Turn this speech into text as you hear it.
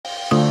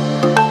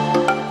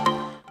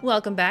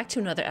Welcome back to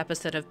another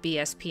episode of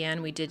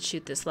BSPN. We did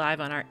shoot this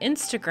live on our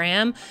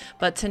Instagram,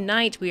 but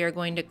tonight we are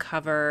going to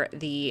cover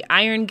the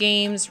Iron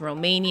Games,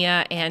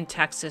 Romania, and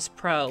Texas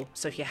Pro.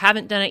 So if you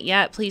haven't done it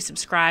yet, please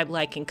subscribe,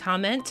 like, and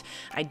comment.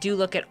 I do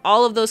look at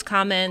all of those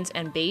comments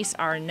and base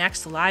our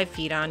next live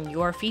feed on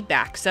your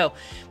feedback. So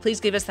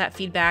please give us that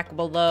feedback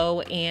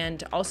below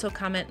and also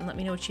comment and let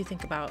me know what you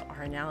think about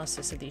our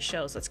analysis of these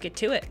shows. Let's get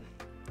to it.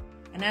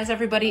 And as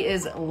everybody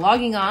is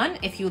logging on,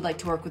 if you would like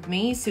to work with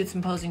me,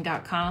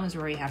 suitsandposing.com is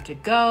where you have to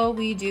go.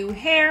 We do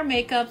hair,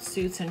 makeup,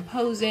 suits and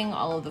posing,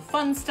 all of the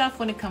fun stuff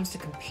when it comes to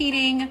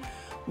competing.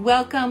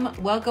 Welcome,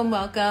 welcome,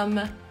 welcome.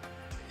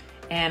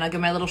 And I'll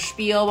give my little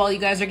spiel while you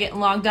guys are getting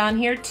logged on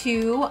here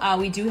too.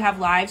 We do have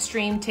live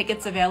stream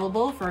tickets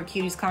available for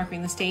Cuties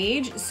Conquering the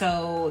Stage.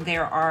 So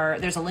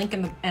there's a link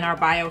in our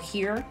bio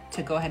here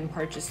to go ahead and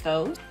purchase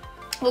those.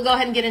 We'll go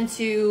ahead and get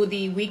into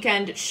the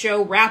weekend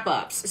show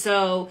wrap-ups.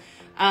 So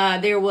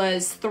there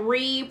was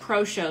 3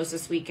 pro shows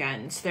this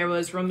weekend. There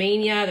was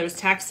Romania, there was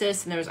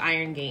Texas, and there was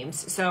Iron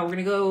Games. So we're going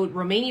to go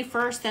Romania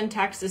first, then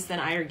Texas,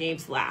 then Iron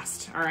Games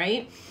last. All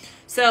right.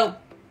 So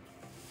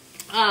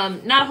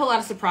not a whole lot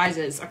of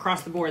surprises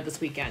across the board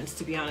this weekend,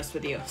 to be honest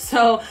with you.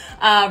 So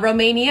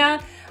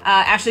Romania,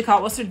 Ashley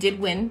Kaltwasser did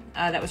win.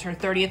 That was her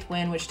 30th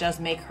win, which does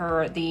make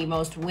her the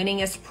most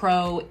winningest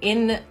pro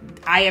in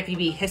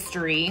IFBB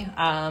history.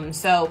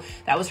 So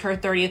that was her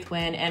 30th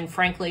win, and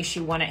frankly, she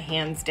won it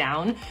hands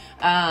down.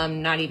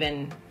 Not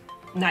even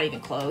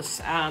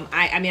close.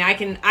 I mean,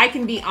 I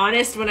can be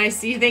honest when I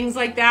see things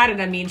like that,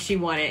 and I mean, she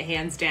won it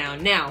hands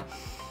down. Now,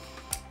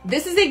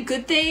 this is a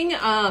good thing.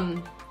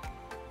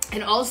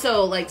 And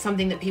also, like,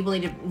 something that people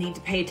need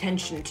to pay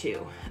attention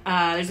to.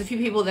 There's a few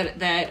people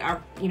that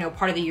are, you know,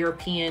 part of the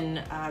European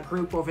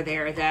group over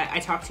there that I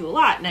talk to a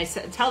lot, and I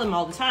tell them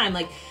all the time,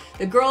 like,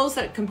 the girls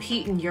that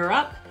compete in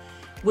Europe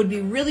would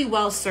be really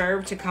well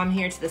served to come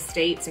here to the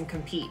States and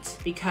compete,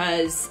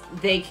 because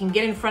they can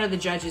get in front of the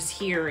judges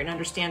here and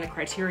understand the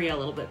criteria a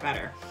little bit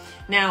better.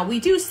 Now, we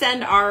do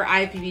send our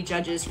IFBB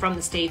judges from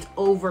the States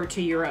over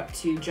to Europe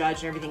to judge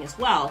and everything as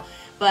well,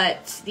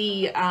 but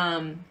the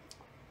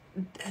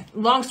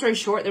long story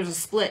short, there was a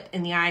split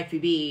in the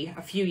IFBB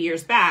a few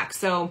years back.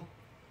 So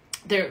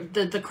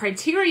the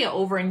criteria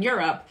over in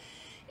Europe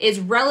is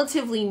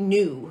relatively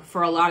new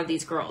for a lot of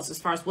these girls as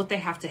far as what they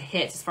have to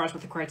hit, as far as what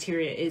the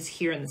criteria is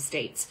here in the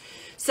States.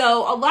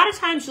 So a lot of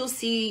times you'll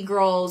see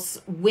girls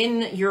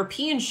win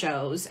European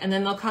shows and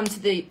then they'll come to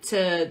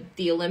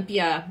the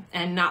Olympia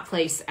and not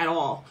place at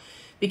all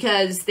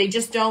because they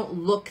just don't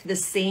look the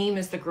same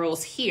as the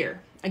girls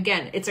here.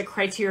 Again, it's a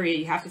criteria.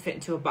 You have to fit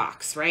into a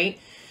box, right?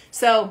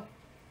 So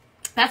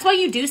that's why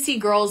you do see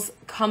girls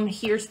come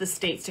here to the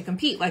States to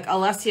compete. Like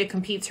Alessia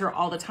competes here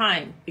all the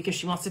time because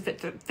she wants to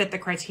fit the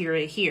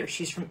criteria here.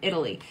 She's from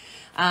Italy.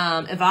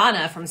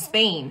 Ivana from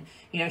Spain,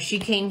 you know, she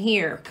came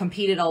here,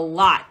 competed a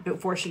lot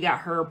before she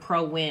got her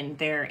pro win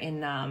there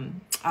in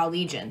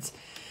Allegiance.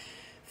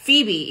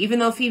 Phoebe, even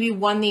though Phoebe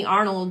won the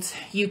Arnold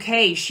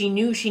UK, she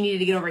knew she needed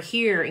to get over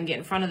here and get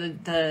in front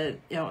of the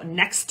you know,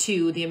 next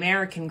to the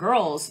American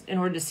girls in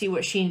order to see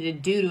what she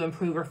needed to do to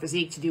improve her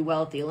physique to do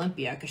well at the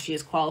Olympia, because she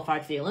is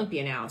qualified for the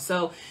Olympia now.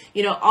 So,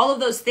 you know, all of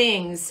those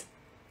things,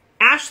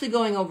 Ashley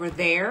going over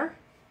there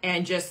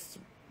and just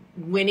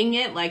winning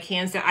it like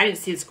hands down. I didn't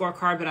see the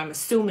scorecard, but I'm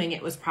assuming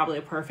it was probably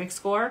a perfect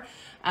score.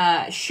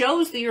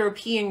 Shows the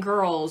European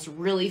girls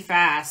really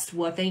fast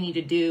what they need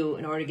to do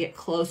in order to get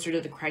closer to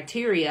the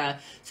criteria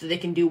so they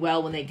can do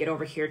well when they get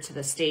over here to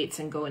the States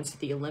and go into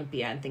the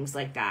Olympia and things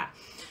like that.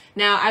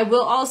 Now, I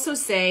will also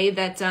say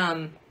that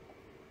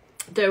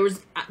there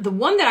was the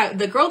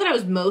girl that I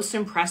was most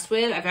impressed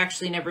with, I've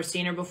actually never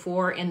seen her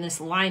before in this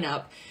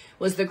lineup,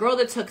 was the girl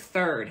that took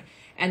 3rd,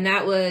 and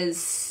that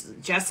was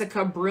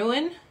Jessica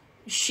Bruin.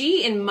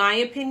 She, in my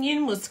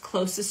opinion, was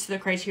closest to the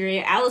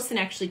criteria. Allison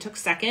actually took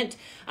 2nd.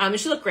 And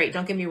she looked great,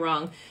 don't get me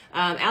wrong.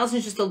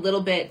 Allison's just a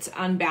little bit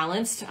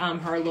unbalanced.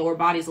 Her lower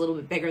body is a little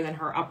bit bigger than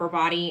her upper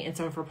body and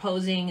some of her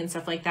posing and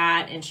stuff like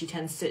that. And she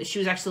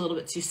was actually a little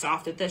bit too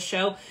soft at this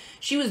show.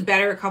 She was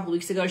better a couple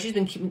weeks ago. She's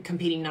been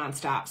competing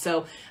nonstop.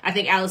 So I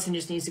think Allison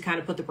just needs to kind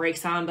of put the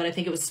brakes on. But I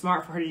think it was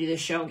smart for her to do this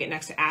show and get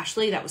next to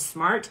Ashley. That was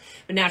smart.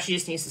 But now she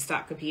just needs to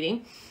stop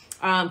competing,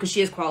 because she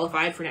is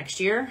qualified for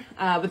next year.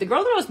 But the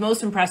girl that I was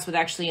most impressed with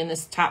actually in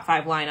this top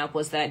 5 lineup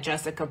was that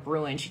Jessica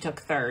Bruin. She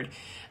took 3rd.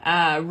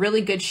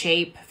 Really good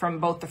shape from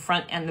both the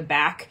front and the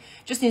back.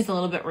 Just needs a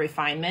little bit of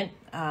refinement.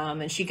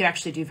 And she could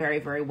actually do very,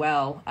 very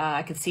well.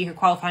 I could see her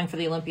qualifying for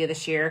the Olympia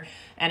this year.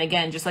 And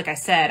again, just like I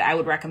said, I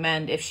would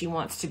recommend if she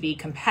wants to be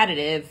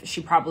competitive,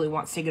 she probably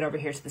wants to get over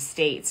here to the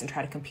States and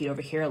try to compete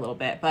over here a little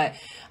bit. But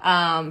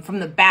from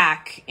the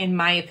back, in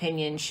my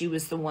opinion, she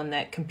was the one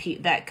that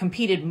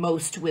competed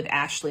most with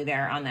Ashley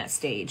there on that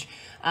stage.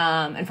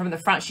 And from the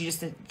front, she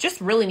just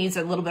really needs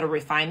a little bit of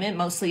refinement,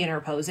 mostly in her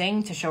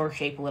posing, to show her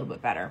shape a little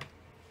bit better.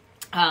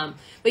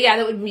 But yeah,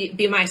 that would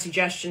be my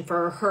suggestion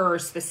for her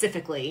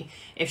specifically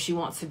if she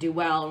wants to do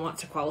well and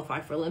wants to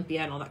qualify for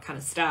Olympia and all that kind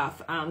of stuff.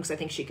 Because I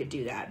think she could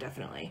do that,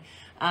 definitely.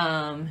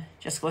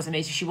 Jessica was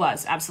amazing. She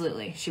was,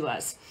 absolutely, she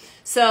was.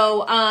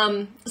 So,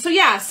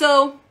 yeah,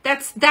 so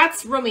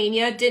that's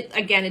Romania. It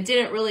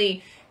didn't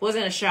really,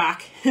 wasn't a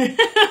shock.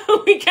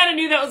 We kind of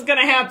knew that was going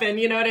to happen,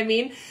 you know what I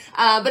mean?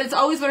 But it's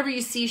always whenever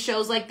you see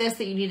shows like this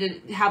that you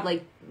need to have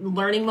like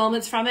learning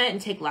moments from it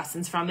and take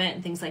lessons from it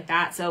and things like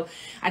that. So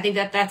I think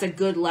that that's a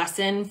good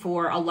lesson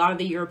for a lot of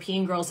the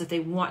European girls. If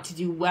they want to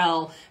do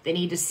well, they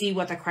need to see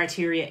what the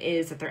criteria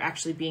is that they're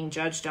actually being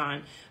judged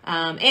on.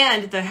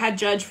 And the head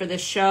judge for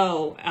this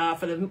show,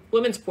 for the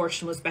women's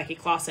portion, was Becky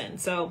Clausen.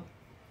 So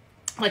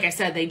like I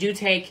said, they do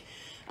take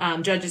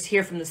judges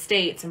here from the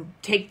States and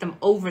take them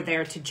over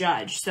there to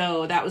judge.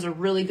 So that was a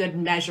really good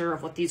measure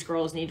of what these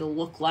girls need to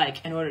look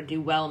like in order to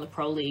do well in the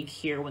pro league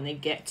here when they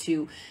get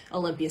to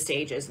Olympia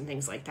stages and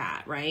things like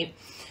that, right?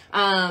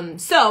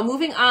 So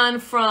moving on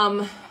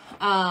from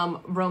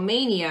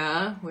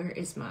Romania, where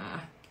is my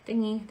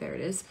thingy? There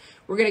it is.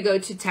 We're going to go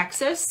to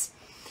Texas.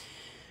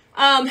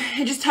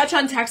 And just touch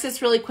on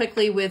Texas really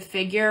quickly with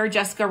figure.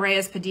 Jessica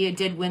Reyes-Padilla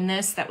did win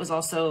this. That was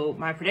also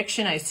my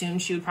prediction. I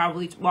assumed she would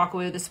probably walk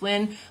away with this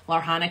win.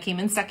 Larhana came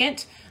in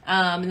second.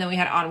 And then we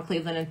had Autumn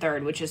Cleveland in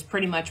third, which is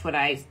pretty much what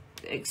I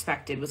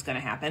expected was going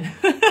to happen.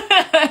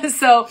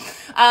 So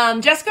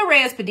Jessica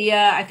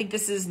Reyes-Padilla, I think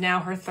this is now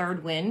her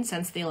third win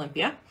since the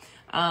Olympia.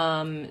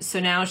 So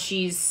now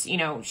she's, you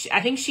know,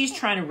 I think she's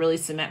trying to really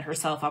cement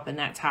herself up in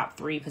that top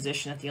 3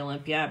 position at the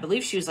Olympia. I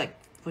believe she was like,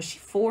 was she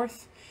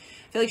 4th?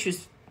 I feel like she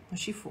was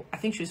I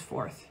think she was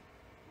 4th.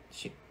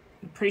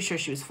 I'm pretty sure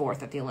she was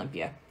 4th at the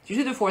Olympia. She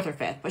was either 4th or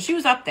 5th, but she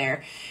was up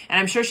there. And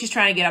I'm sure she's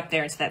trying to get up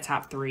there into that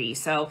top 3.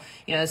 So,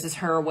 you know, this is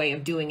her way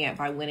of doing it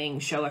by winning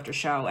show after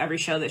show. Every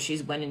show that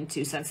she's went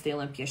into since the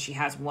Olympia, she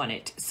has won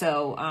it.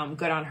 So,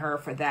 good on her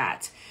for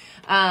that.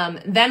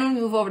 Then we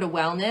move over to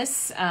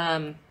wellness.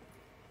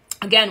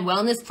 Again,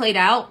 wellness played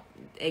out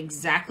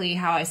exactly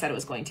how I said it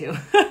was going to.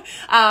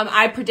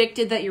 I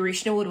predicted that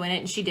Urishna would win it,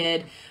 and she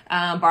did.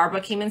 Barbara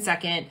came in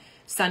second.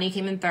 Sunny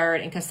came in third,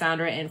 and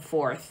Cassandra in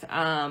fourth.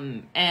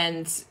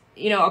 And,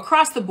 you know,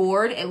 across the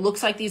board, it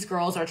looks like these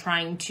girls are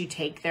trying to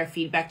take their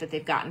feedback that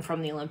they've gotten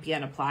from the Olympia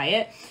and apply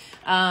it.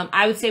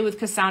 I would say with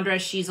Cassandra,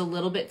 she's a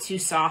little bit too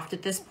soft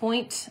at this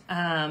point.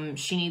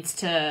 She needs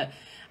to,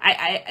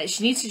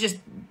 she needs to just,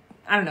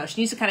 I don't know,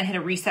 she needs to kind of hit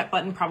a reset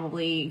button,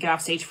 probably get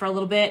off stage for a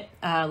little bit.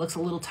 Looks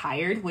a little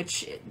tired,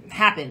 which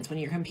happens when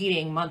you're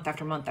competing month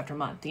after month after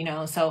month, you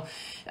know. So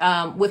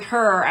with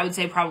her, I would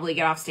say probably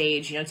get off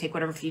stage, you know, take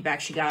whatever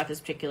feedback she got at this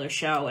particular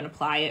show and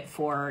apply it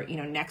for, you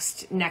know,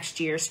 next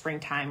year,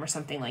 springtime or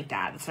something like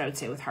that. That's what I would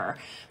say with her.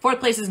 4th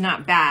place is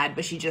not bad,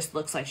 but she just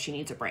looks like she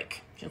needs a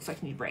break. She looks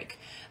like she needs a break.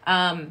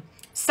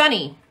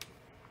 Sunny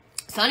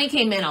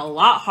came in a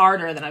lot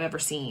harder than I've ever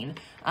seen.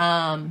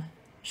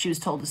 She was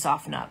told to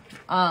soften up.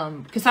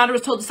 Cassandra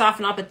was told to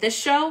soften up at this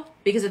show,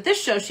 because at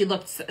this show she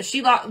looked,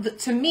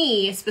 to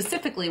me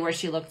specifically, where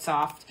she looked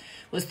soft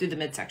was through the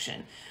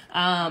midsection.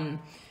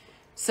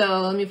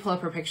 So let me pull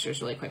up her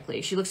pictures really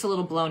quickly. She looks a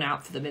little blown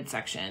out through the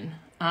midsection.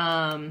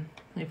 Let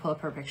me pull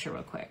up her picture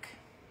real quick.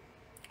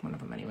 One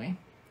of them anyway.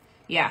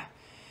 Yeah,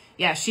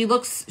 she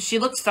looks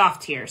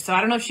soft here. So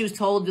I don't know if she was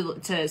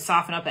told to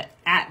soften up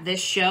at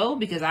this show,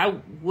 because I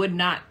would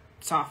not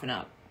soften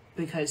up.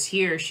 Because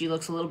here she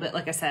looks a little bit,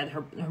 like I said,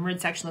 her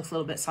midsection looks a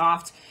little bit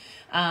soft.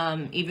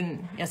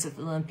 Even, yes, at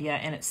Olympia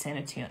and at San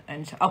Antonio.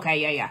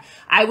 Okay, yeah.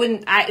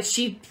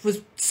 She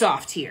was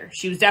soft here.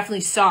 She was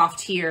definitely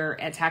soft here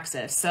at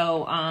Texas.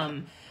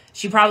 So,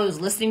 she probably was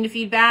listening to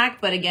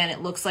feedback, but again,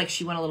 it looks like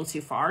she went a little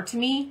too far to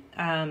me.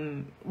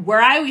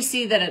 Where I always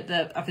see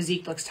that a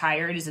physique looks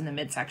tired is in the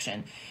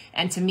midsection.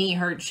 And to me,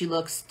 she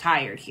looks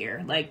tired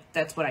here. Like,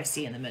 that's what I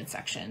see in the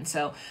midsection.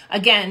 So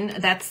again,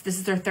 this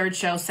is their 3rd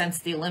show since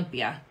the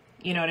Olympia.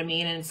 You know what I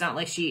mean? And it's not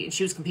like she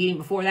was competing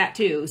before that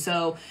too.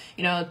 So,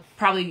 you know,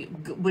 probably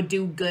would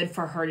do good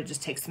for her to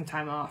just take some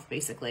time off,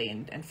 basically,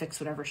 and fix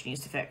whatever she needs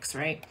to fix,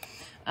 right?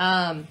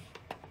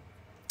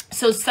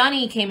 So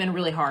Sunny came in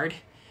really hard.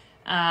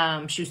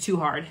 She was too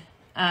hard.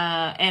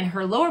 And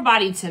her lower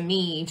body, to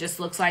me,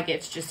 just looks like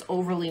it's just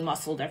overly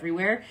muscled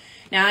everywhere.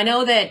 Now, I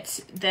know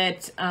that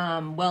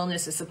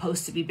wellness is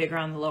supposed to be bigger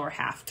on the lower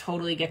half.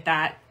 Totally get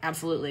that.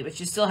 Absolutely. But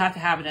you still have to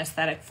have an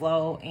aesthetic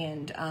flow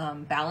and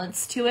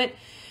balance to it.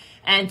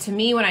 And to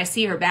me, when I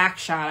see her back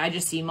shot, I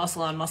just see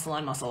muscle on muscle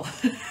on muscle.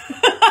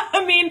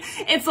 I mean,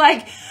 it's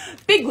like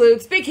big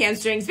glutes, big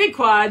hamstrings, big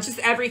quads, just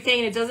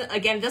everything. And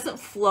it doesn't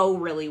flow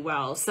really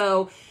well.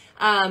 So,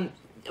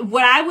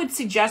 what I would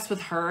suggest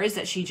with her is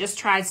that she just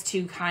tries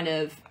to kind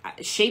of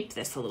shape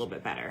this a little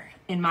bit better,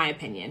 in my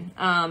opinion.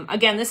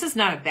 Again, this is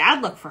not a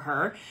bad look for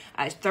her.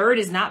 3rd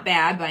is not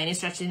bad by any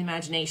stretch of the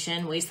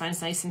imagination.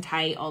 Waistline's nice and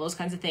tight, all those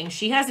kinds of things.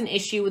 She has an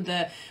issue with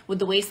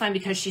the waistline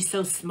because she's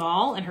so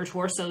small and her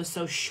torso is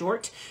so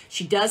short.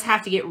 She does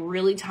have to get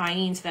really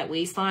tiny into that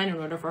waistline in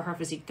order for her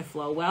physique to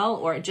flow well,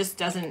 or it just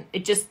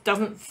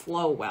doesn't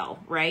flow well,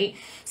 right?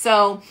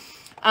 So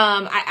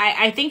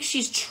I think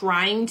she's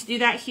trying to do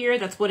that here.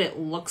 That's what it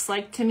looks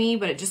like to me,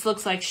 but it just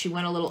looks like she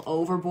went a little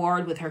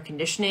overboard with her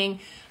conditioning.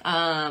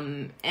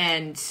 And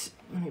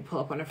let me pull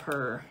up one of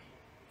her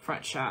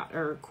front shot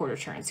or quarter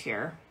turns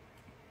here.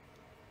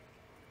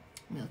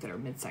 Let me look at her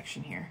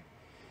midsection here.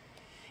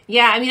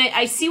 Yeah, I mean,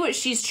 I see what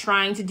she's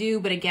trying to do,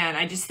 but again,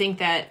 I just think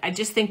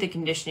the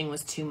conditioning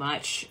was too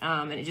much,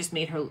 and it just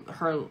made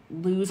her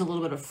lose a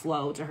little bit of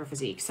flow to her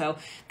physique. So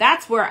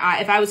that's where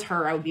if I was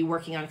her, I would be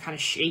working on kind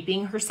of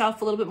shaping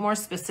herself a little bit more,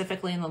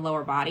 specifically in the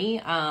lower body.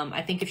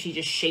 I think if she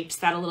just shapes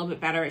that a little bit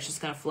better, it's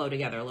just going to flow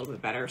together a little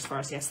bit better as far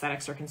as the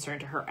aesthetics are concerned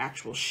to her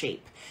actual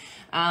shape.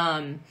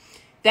 Then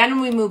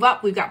when we move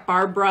up, we've got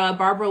Barbara.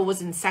 Barbara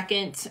was in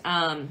second.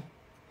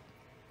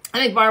 I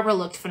think Barbara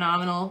looked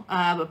phenomenal,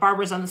 but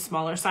Barbara's on the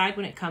smaller side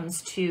when it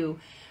comes to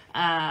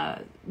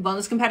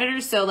wellness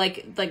competitors. So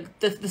like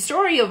the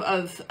story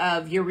of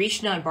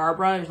Yarishna and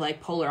Barbara are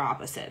like polar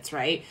opposites,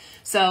 right?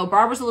 So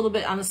Barbara's a little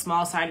bit on the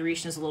small side,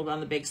 Yarishna's a little bit on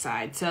the big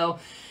side. So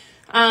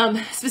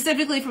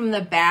specifically from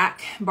the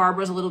back,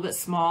 Barbara's a little bit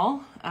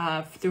small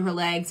through her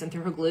legs and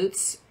through her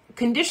glutes.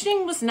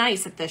 Conditioning was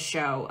nice at this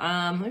show.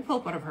 Let me pull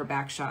up one of her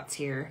back shots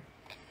here.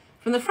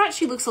 From the front,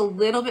 she looks a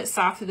little bit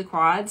soft through the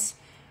quads.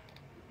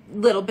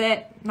 Little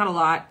bit, not a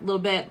lot, a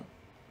little bit.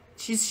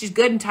 She's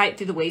good and tight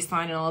through the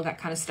waistline and all of that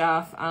kind of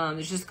stuff.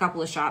 There's just a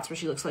couple of shots where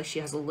she looks like she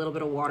has a little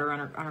bit of water on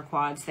her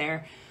quads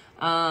there.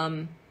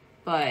 But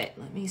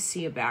let me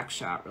see a back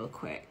shot real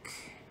quick.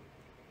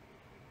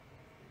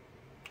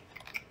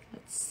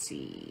 Let's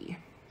see.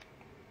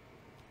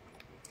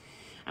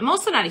 I'm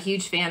also not a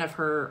huge fan of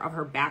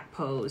her back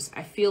pose.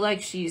 I feel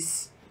like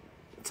it's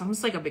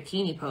almost like a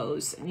bikini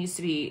pose. It needs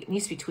to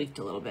be tweaked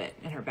a little bit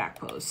in her back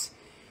pose.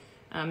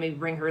 Maybe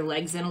bring her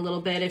legs in a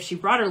little bit. If she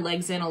brought her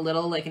legs in a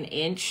little, like an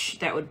inch,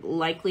 that would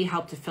likely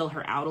help to fill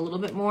her out a little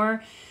bit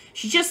more.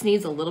 She just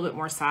needs a little bit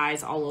more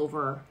size all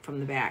over from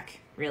the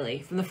back, really.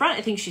 From the front,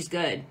 I think she's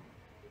good.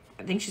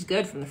 I think she's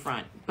good from the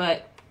front.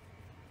 But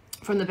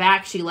from the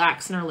back, she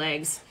lacks in her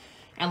legs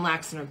and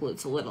lacks in her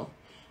glutes a little.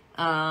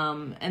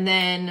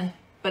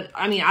 But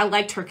I mean, I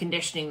liked her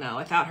conditioning though.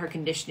 I thought her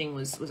conditioning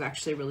was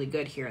actually really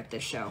good here at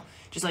this show.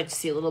 Just like to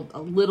see a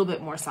little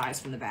bit more size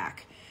from the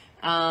back.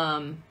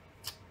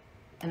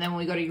 And then when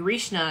we go to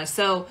Yarishna,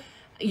 so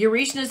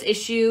Yarishna's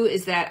issue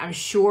is that I'm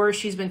sure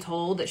she's been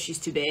told that she's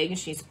too big and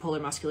she needs to pull her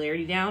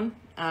muscularity down.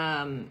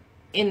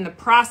 In the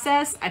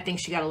process, I think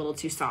she got a little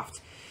too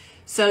soft.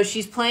 So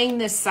she's playing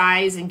this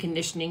size and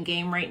conditioning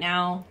game right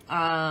now.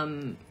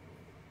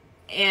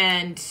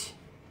 And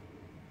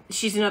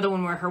she's another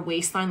one where her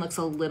waistline looks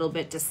a little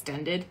bit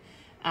distended.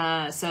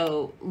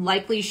 So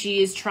likely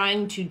she is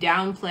trying to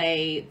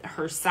downplay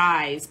her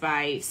size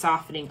by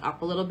softening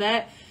up a little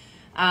bit.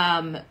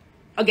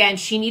 Again,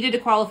 she needed to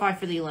qualify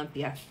for the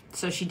Olympia,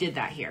 so she did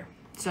that here.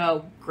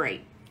 So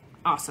great,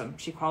 awesome.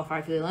 She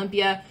qualified for the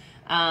Olympia.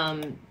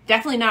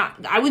 Definitely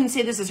not, I wouldn't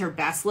say this is her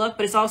best look,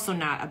 but it's also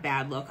not a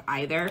bad look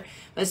either.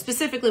 But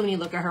specifically when you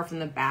look at her from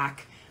the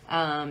back,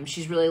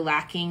 she's really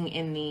lacking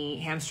in the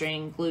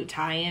hamstring glute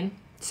tie-in.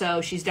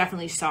 So she's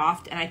definitely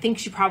soft, and I think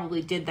she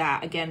probably did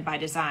that again by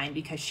design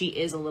because she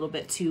is a little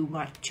bit too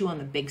on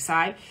the big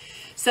side.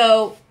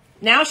 So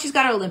now she's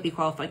got her Olympia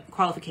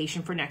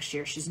qualification for next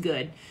year. She's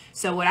good.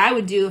 So what I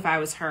would do if I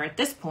was her at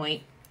this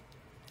point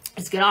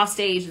is get off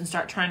stage and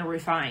start trying to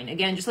refine.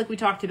 Again, just like we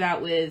talked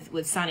about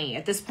with Sunny.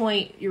 At this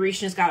point,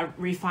 Yarishna's got to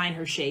refine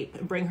her shape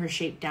and bring her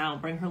shape down,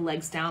 bring her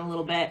legs down a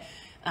little bit,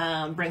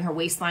 bring her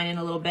waistline in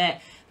a little bit,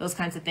 those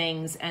kinds of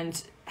things,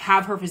 and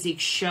have her physique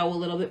show a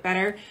little bit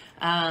better.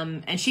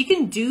 And she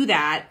can do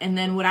that. And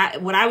then what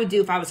I would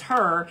do if I was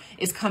her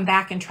is come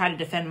back and try to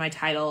defend my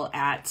title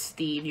at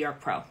the New York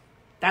Pro.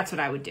 That's what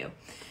I would do.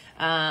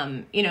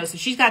 So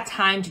she's got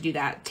time to do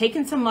that.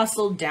 Taking some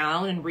muscle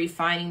down and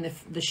refining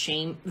the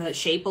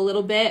shape a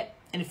little bit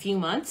in a few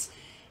months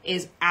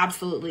is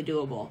absolutely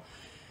doable.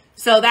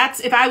 So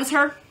if I was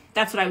her,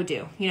 that's what I would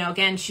do.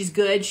 Again, she's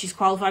good. She's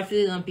qualified for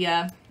the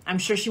Olympia. I'm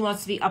sure she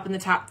wants to be up in the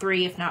top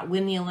 3, if not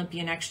win the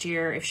Olympia next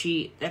year.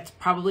 That's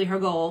probably her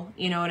goal.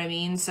 You know what I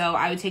mean? So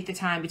I would take the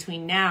time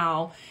between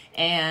now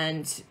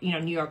and,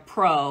 New York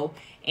Pro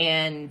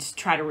and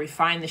try to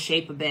refine the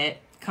shape a bit,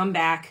 come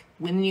back,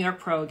 win the New York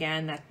Pro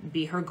again. That'd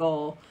be her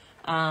goal.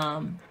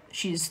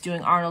 She's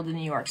doing Arnold in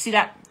New York. See,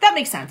 that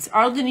makes sense.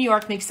 Arnold in New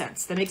York makes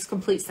sense. That makes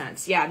complete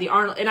sense. Yeah, the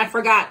Arnold, and I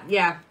forgot,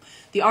 yeah,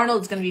 the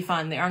Arnold's going to be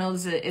fun. The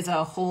Arnold is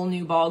a whole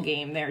new ball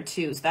game there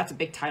too. So that's a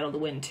big title to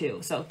win too.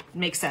 So it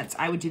makes sense.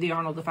 I would do the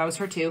Arnold if I was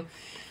her too.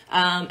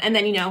 And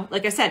then,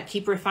 like I said,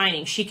 keep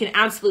refining. She can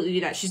absolutely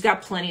do that. She's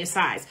got plenty of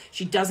size.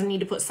 She doesn't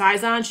need to put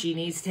size on. She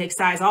needs to take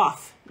size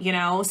off,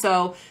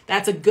 so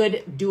that's a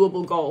good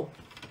doable goal.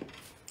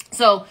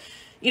 So,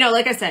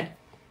 like I said,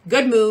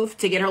 good move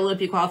to get her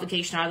Olympia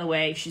qualification out of the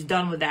way. She's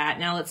done with that.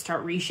 Now let's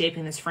start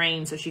reshaping this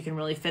frame so she can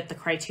really fit the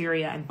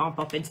criteria and bump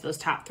up into those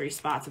top 3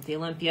 spots at the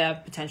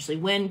Olympia, potentially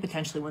win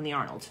the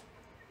Arnold,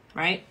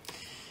 right?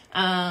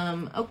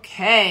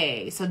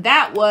 Okay, so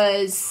that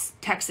was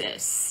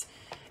Texas.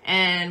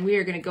 And we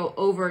are going to go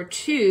over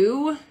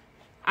to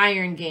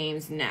Iron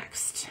Games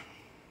next.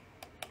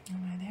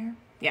 Am I there?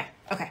 Yeah,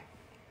 okay.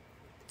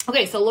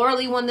 Okay, so Laura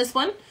Lee won this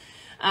one.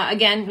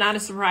 Again, not a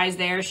surprise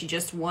there. She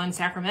just won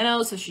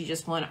Sacramento, so she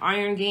just won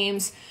Iron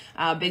Games.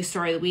 Big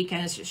story of the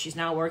weekend is she's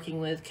now working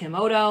with Kim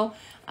Odo.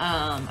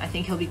 I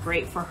think he'll be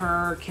great for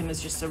her. Kim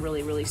is just a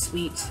really, really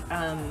sweet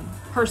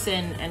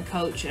person and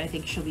coach, and I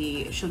think he'll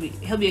be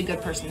a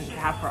good person to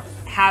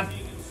have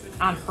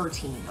on her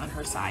team, on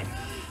her side.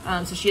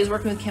 So she is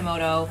working with Kim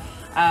Odo.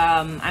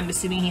 I'm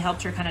assuming he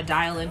helped her kind of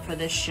dial in for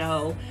this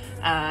show,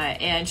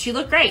 and she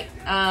looked great.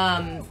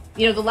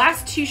 You know, the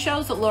last 2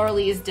 shows that Laura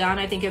Lee has done,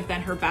 I think have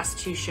been her best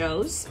 2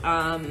 shows.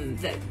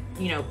 That,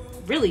 you know,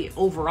 really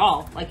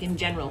overall, like in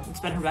general, it's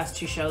been her best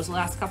 2 shows. The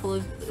last couple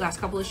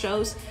of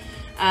shows.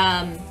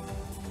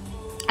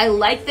 I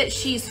like that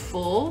she's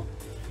full,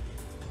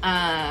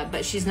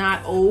 but she's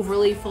not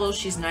overly full.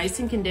 She's nice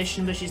and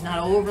conditioned, but she's not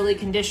overly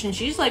conditioned.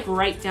 She's like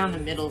right down the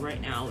middle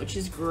right now, which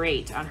is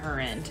great on her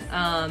end.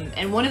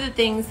 And one of the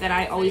things that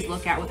I always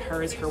look at with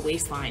her is her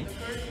waistline.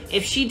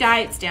 If she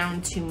diets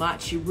down too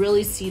much, you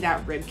really see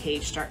that rib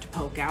cage start to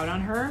poke out on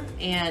her,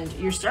 and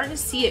you're starting to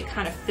see it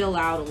kind of fill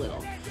out a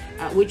little,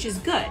 which is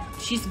good.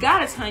 She's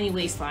got a tiny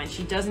waistline.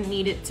 She doesn't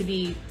need it to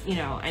be, you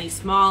know, any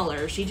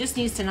smaller. She just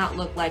needs to not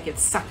look like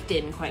it's sucked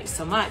in quite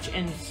so much.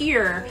 And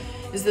here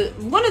is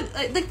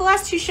like the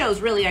last 2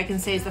 shows, really, I can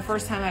say is the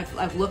first time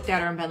I've looked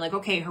at her and been like,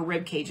 okay, her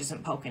rib cage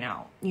isn't poking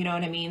out. You know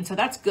what I mean? So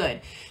that's good.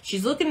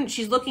 She's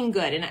looking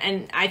good.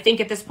 And I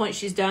think at this point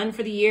she's done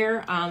for the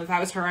year. If I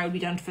was her, I would be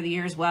done for the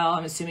year as well.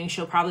 I'm assuming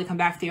she'll probably come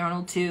back for the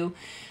Arnold too.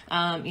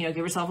 You know, give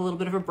herself a little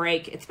bit of a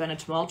break. It's been a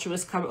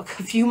tumultuous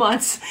few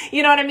months,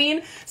 you know what I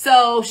mean?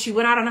 So she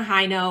went out on a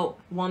high note,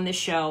 won this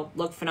show,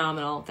 looked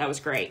phenomenal. That was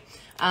great.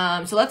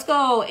 So let's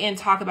go and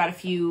talk about a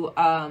few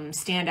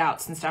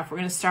standouts and stuff. We're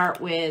going to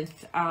start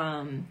with,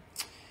 let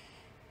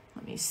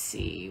me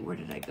see, where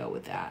did I go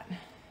with that?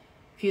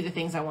 A few of the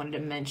things I wanted to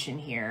mention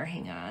here.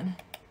 Hang on.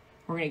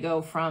 We're going to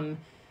go from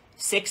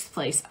 6th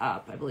place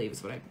up, I believe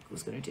is what I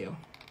was going to do.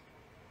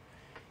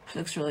 She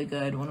looks really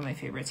good. One of my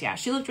favorites. Yeah,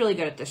 she looked really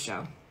good at this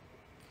show.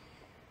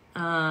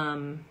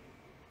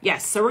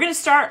 Yes, so we're going to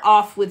start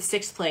off with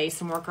 6th place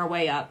and work our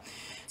way up.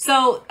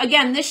 So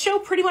again, this show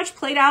pretty much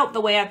played out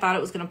the way I thought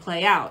it was going to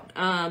play out.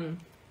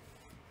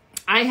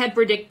 I had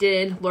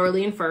predicted Laura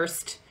Lee in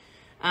 1st,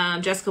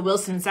 Jessica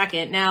Wilson in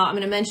 2nd. Now I'm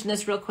going to mention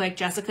this real quick.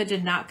 Jessica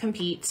did not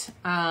compete.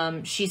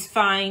 She's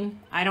fine.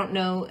 I don't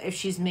know if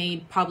she's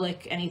made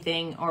public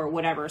anything or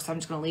whatever, so I'm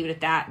just going to leave it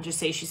at that and just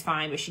say she's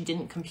fine, but she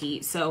didn't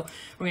compete, so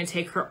we're going to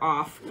take her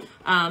off.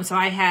 So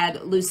I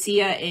had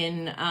Lucia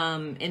in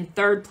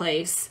 3rd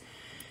place.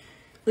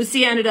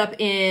 Lucia ended up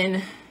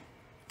in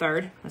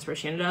 3rd. That's where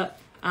she ended up.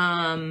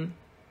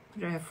 What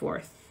did I have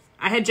 4th?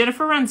 I had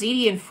Jennifer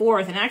Ronziti in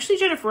 4th, and actually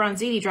Jennifer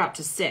Ronziti dropped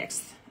to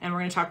 6th, and we're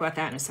going to talk about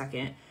that in a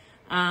second.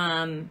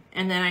 And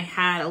then I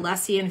had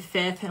Alessia in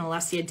 5th, and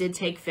Alessia did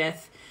take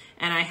 5th,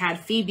 and I had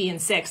Phoebe in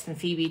 6th, and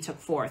Phoebe took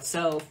 4th.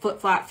 So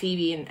flip-flop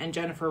Phoebe and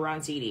Jennifer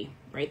Ronziti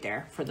right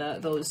there for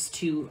those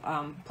 2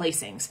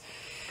 placings.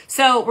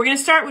 So we're going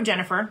to start with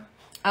Jennifer,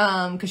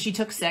 because she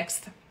took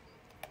 6th.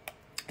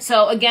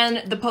 So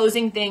again, the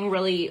posing thing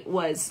really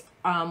was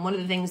one of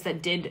the things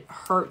that did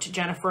hurt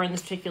Jennifer in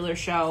this particular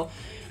show.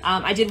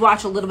 I did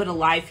watch a little bit of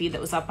live feed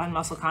that was up on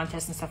Muscle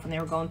Contest and stuff when they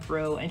were going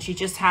through, and she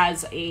just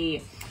has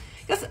a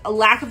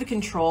lack of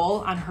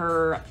control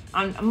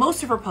on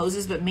most of her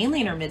poses, but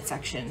mainly in her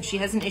midsection. She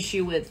has an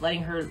issue with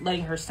letting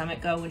her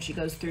stomach go when she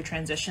goes through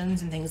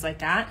transitions and things like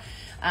that.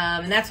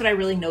 And that's what I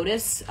really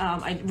noticed.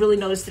 I really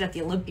noticed it at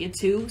the Olympia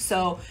too.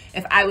 So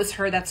if I was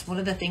her, that's one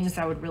of the things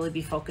I would really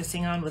be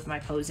focusing on with my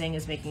posing,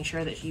 is making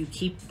sure that you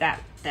keep that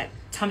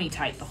tummy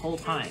tight the whole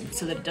time,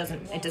 so that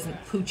it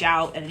doesn't pooch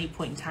out at any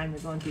point in time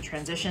you're going through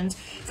transitions.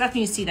 So that's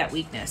when you see that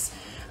weakness.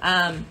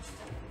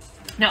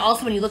 Now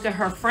also when you look at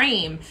her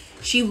frame,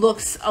 she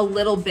looks a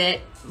little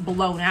bit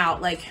blown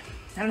out. Like,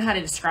 I don't know how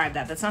to describe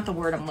that. That's not the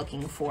word I'm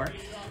looking for.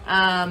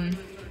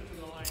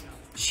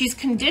 She's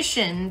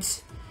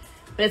conditioned,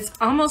 but it's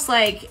almost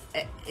like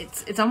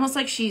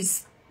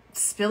she's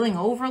spilling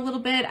over a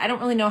little bit. I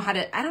don't know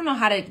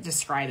how to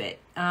describe it.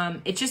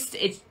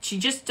 She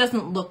just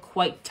doesn't look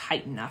quite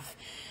tight enough.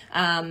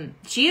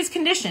 She is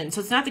conditioned,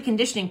 so it's not the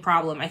conditioning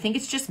problem. I think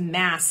it's just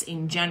mass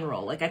in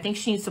general. Like, I think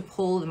she needs to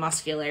pull the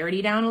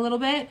muscularity down a little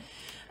bit,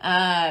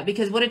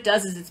 because what it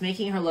does is it's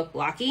making her look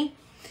blocky,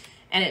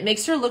 and it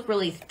makes her look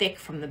really thick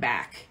from the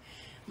back.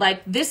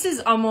 Like, this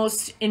is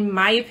almost, in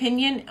my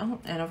opinion, oh,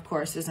 and of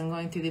course, as I'm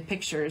going through the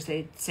pictures,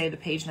 they say the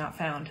page not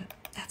found.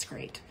 That's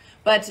great.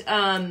 But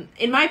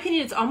in my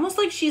opinion, it's almost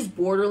like she's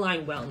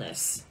borderline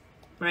wellness,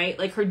 right?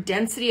 Like, her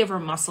density of her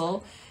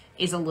muscle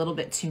is a little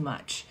bit too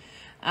much.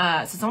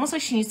 So it's almost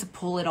like she needs to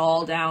pull it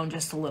all down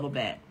just a little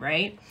bit,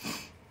 right?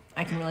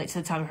 I can relate to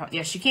the tummy problem.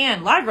 Yes, you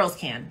can. A lot of girls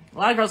can. A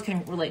lot of girls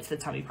can relate to the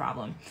tummy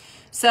problem.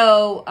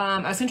 So I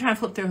was going to try and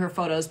flip through her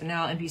photos, but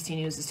now NPC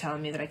News is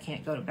telling me that I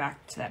can't go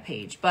back to that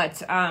page.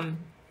 But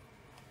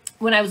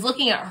when I was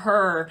looking at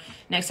her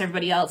next to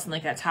everybody else in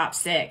like that top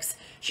 6,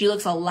 she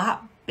looks a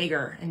lot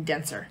bigger and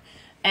denser.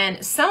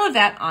 And some of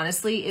that,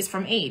 honestly, is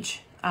from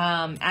age.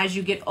 As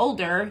you get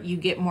older, you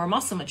get more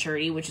muscle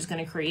maturity, which is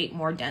going to create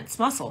more dense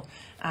muscle.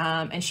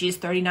 And she is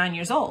 39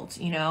 years old,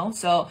 you know,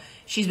 so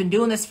she's been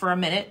doing this for a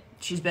minute.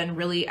 She's been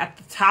really at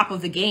the top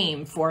of the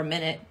game for a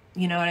minute.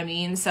 You know what I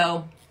mean?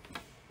 So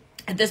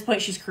at this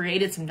point, she's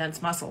created some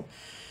dense muscle,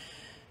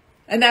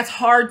 and that's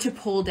hard to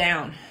pull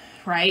down.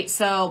 Right.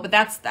 So, but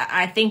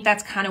I think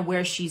that's kind of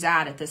where she's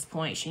at this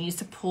point. She needs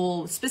to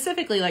pull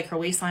specifically like her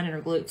waistline and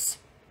her glutes.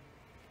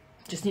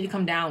 Just need to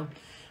come down.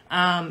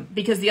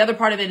 Because the other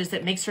part of it is that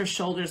it makes her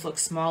shoulders look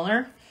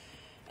smaller,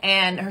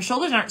 and her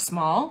shoulders aren't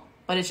small,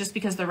 but it's just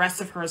because the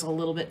rest of her is a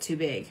little bit too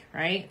big.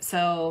 Right.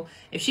 So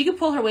if she could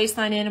pull her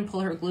waistline in and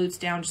pull her glutes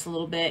down just a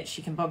little bit,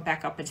 she can bump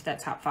back up into that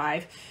top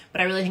 5.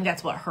 But I really think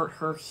that's what hurt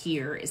her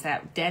here, is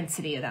that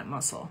density of that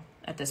muscle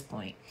at this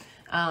point.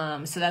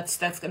 So that's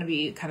going to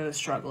be kind of a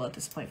struggle at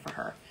this point for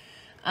her.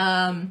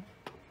 Then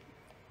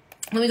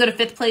we go to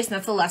 5th place, and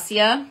that's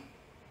Alessia.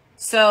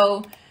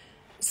 So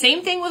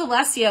same thing with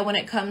Alessia when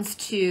it comes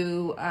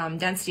to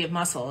density of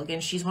muscle. Again,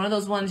 she's one of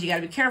those ones you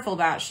got to be careful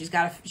about. You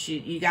got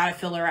to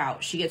fill her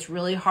out. She gets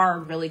really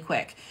hard really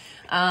quick.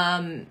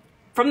 From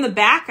the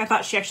back, I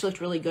thought she actually looked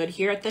really good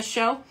here at this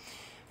show.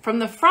 From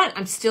the front,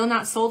 I'm still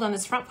not sold on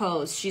this front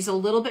pose. She's a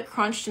little bit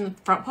crunched in the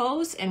front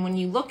pose, and when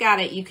you look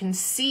at it, you can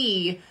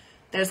see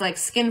there's like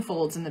skin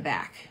folds in the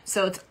back.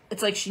 So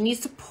it's like she needs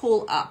to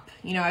pull up.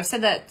 You know, I've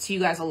said that to you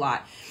guys a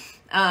lot.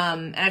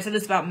 And I've said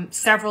this about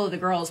several of the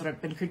girls that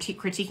have been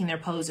critiquing their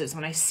poses.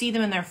 When I see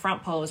them in their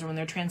front pose, or when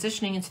they're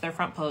transitioning into their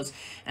front pose,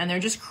 and they're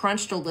just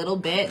crunched a little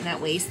bit in that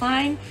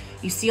waistline,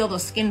 you see all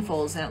those skin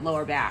folds in that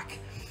lower back.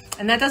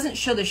 And that doesn't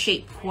show the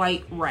shape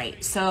quite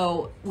right.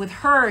 So with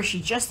her,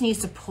 she just needs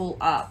to pull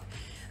up.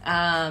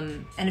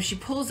 And if she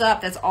pulls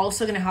up, that's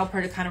also going to help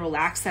her to kind of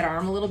relax that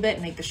arm a little bit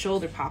and make the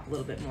shoulder pop a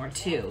little bit more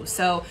too.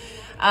 So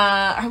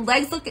her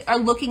legs are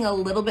looking a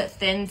little bit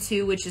thin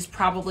too, which is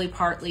probably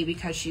partly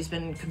because she's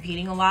been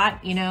competing a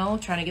lot, you know,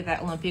 trying to get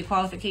that Olympia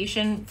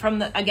qualification.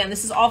 Again,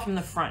 this is all from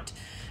the front.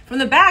 From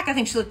the back, I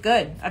think she looked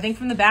good. I think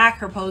from the back,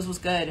 her pose was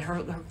good.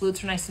 Her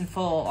glutes were nice and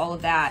full, all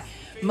of that.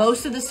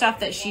 Most of the stuff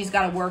that she's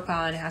got to work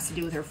on has to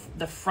do with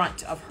the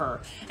front of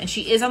her. And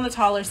she is on the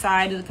taller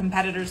side of the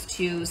competitors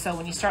too. So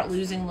when you start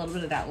losing a little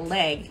bit of that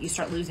leg, you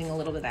start losing a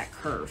little bit of that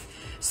curve.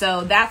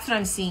 So that's what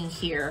I'm seeing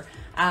here.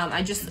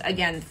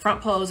 Again,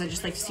 front pose, I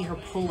just like to see her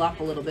pull up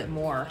a little bit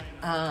more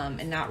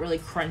and not really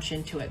crunch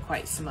into it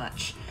quite so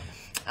much.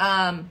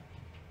 I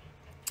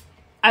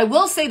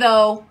will say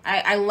though,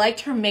 I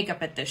liked her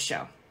makeup at this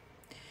show.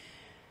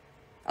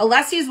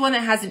 Alessia is one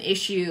that has an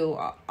issue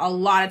a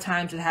lot of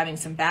times with having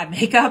some bad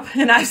makeup,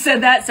 and I've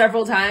said that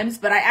several times,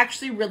 but I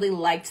actually really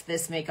liked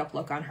this makeup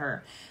look on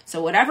her.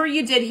 So whatever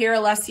you did here,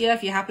 Alessia,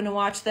 if you happen to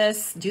watch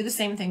this, do the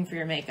same thing for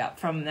your makeup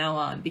from now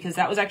on, because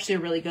that was actually a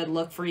really good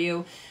look for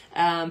you.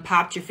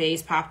 Popped your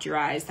face, popped your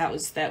eyes. That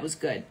was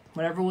good.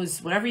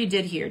 Whatever you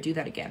did here, do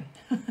that again.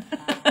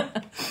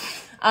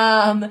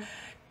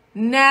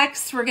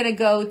 Next, we're gonna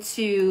go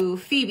to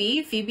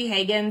Phoebe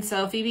Hagen.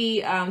 So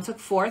Phoebe took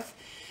 4th.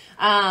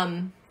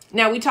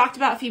 Now we talked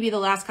about Phoebe the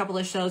last couple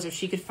of shows, if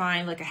she could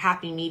find like a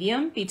happy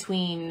medium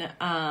between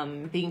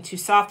being too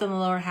soft on the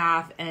lower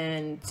half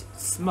and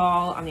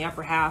small on the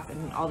upper half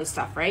and all this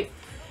stuff, right?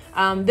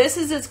 This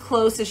is as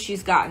close as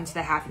she's gotten to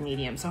the happy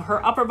medium. So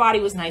her upper body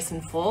was nice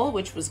and full,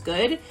 which was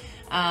good.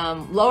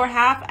 Lower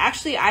half,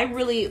 actually,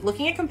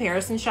 looking at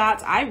comparison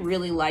shots, I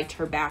really liked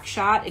her back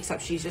shot,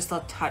 except she's just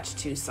a touch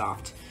too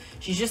soft.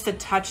 She's just a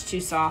touch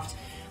too soft.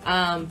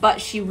 But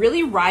she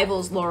really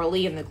rivals Laura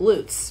Lee in the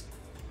glutes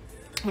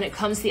when it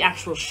comes to the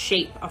actual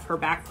shape of her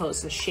back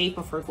pose, the shape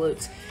of her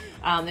glutes,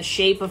 the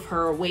shape of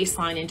her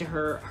waistline into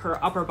her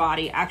upper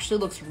body actually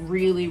looks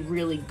really,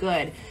 really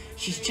good.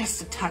 She's just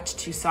a touch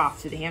too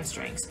soft to the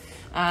hamstrings.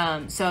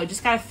 So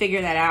just got to figure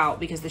that out,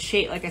 because the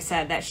shape, like I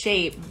said, that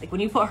shape, like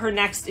when you put her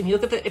next, if you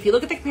look at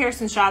the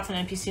comparison shots on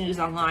NPC News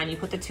Online, you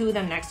put the two of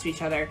them next to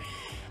each other,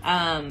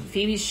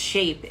 Phoebe's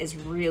shape is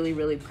really,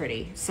 really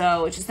pretty.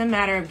 So it's just a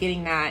matter of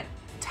getting that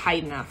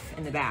tight enough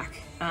in the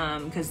back.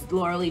 Because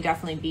Laura Lee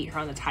definitely beat her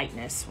on the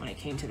tightness when it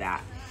came to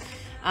that.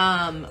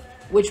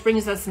 Which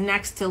brings us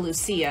next to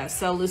Lucia.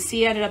 So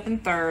Lucia ended up in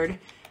 3rd.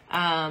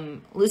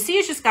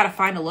 Lucia's just got to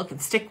find a look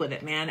and stick with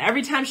it, man.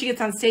 Every time she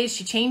gets on stage,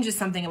 she changes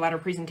something about her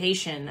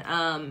presentation.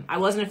 I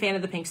wasn't a fan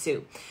of the pink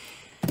suit.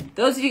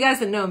 Those of you guys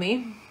that know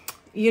me,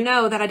 you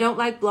know that I don't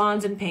like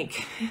blondes and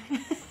pink.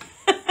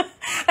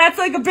 That's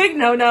like a big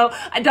no-no.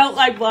 I don't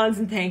like blondes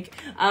and pink.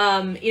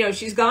 You know,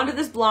 she's gone to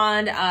this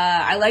blonde.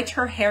 I liked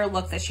her hair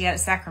look that she had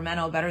at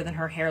Sacramento better than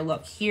her hair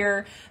look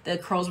here. The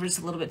curls were just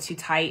a little bit too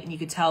tight, and you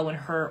could tell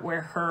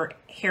where her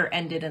hair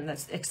ended and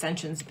the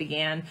extensions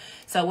began.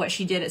 So what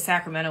she did at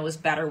Sacramento was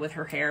better with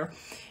her hair.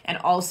 And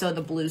also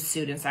the blue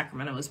suit in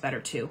Sacramento was better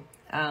too.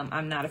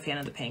 I'm not a fan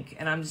of the pink,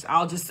 and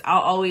I'll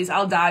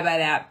die by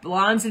that.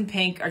 Blondes and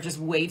pink are just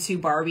way too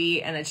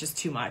Barbie, and it's just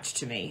too much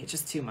to me. It's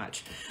just too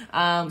much.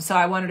 So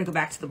I wanted to go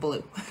back to the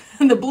blue.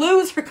 The blue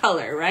is her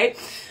color, right?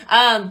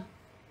 And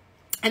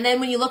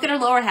then when you look at her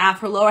lower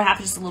half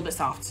is just a little bit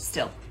soft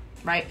still.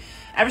 right?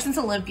 Ever since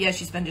Olympia,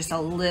 she's been just a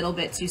little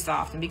bit too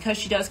soft. And because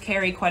she does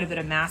carry quite a bit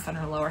of mass on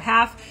her lower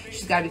half,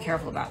 she's got to be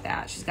careful about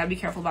that. She's got to be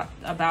careful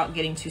about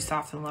getting too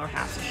soft in the lower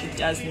half. So she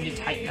does need to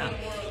tighten up.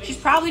 She's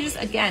probably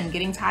just, again,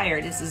 getting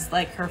tired. This is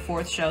like her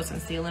 4th show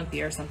since the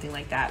Olympia or something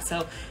like that.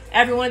 So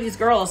every one of these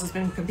girls has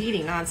been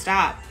competing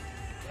nonstop,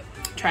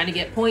 trying to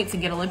get points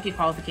and get Olympia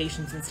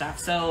qualifications and stuff.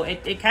 So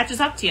it catches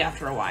up to you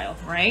after a while,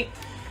 right?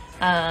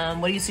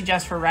 What do you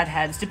suggest for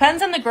redheads?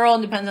 Depends on the girl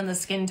and depends on the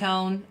skin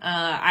tone.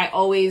 I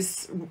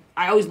always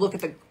look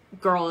at the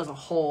girl as a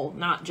whole,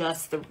 not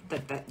just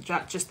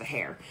just the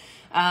hair.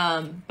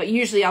 But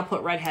usually I'll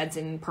put redheads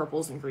in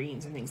purples and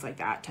greens and things like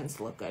that. Tends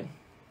to look good.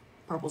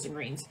 Purples and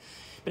greens.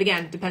 But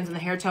again, depends on the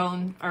hair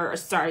tone, or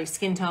sorry,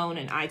 skin tone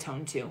and eye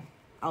tone too.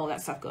 All of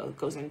that stuff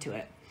goes into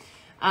it.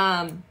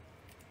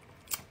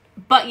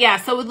 But yeah,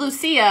 so with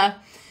Lucia,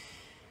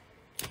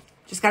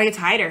 just gotta get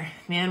tighter,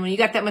 man. When you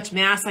got that much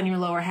mass on your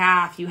lower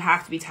half, you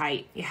have to be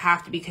tight. You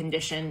have to be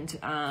conditioned,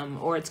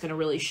 or it's gonna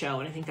really show.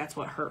 And I think that's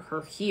what hurt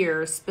her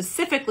here,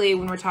 specifically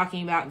when we're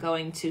talking about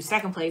going to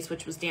 2nd place,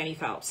 which was Danny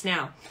Phelps.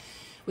 Now,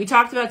 we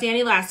talked about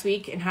Danny last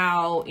week and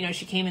how, you know,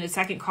 she came in a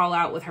 2nd call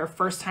out with her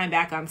first time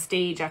back on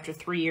stage after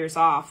 3 years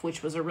off,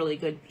 which was a really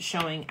good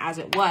showing as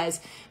it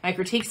was. My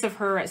critiques of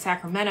her at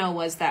Sacramento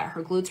was that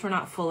her glutes were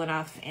not full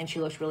enough and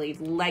she looked really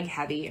leg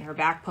heavy in her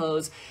back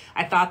pose.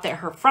 I thought that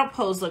her front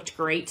pose looked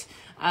great,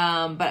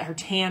 but her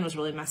tan was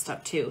really messed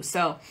up too.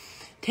 So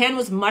tan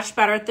was much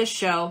better at this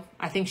show.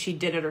 I think she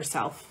did it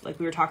herself. Like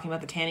we were talking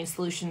about the tanning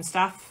solution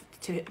stuff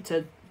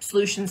to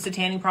solutions to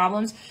tanning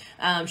problems.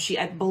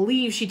 I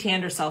believe she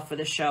tanned herself for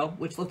this show,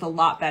 which looked a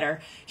lot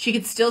better. She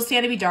could still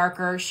stand to be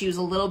darker. She was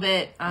a little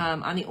bit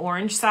on the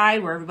orange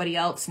side, where everybody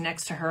else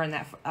next to her in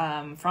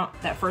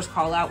that first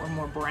call out were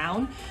more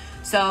brown.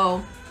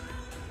 So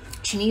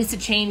she needs to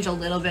change a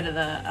little bit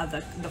of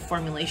the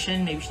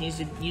formulation. Maybe she needs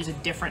to use a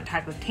different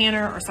type of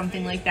tanner or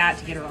something like that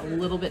to get her a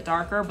little bit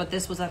darker. But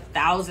this was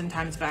 1,000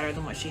 times better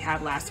than what she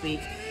had last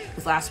week,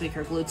 because last week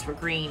her glutes were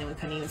green and we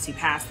couldn't even see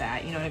past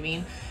that. You know what I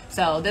mean?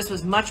 So this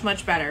was much,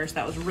 much better. So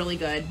that was really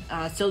good.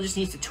 Still just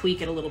needs to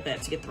tweak it a little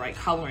bit to get the right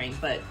coloring,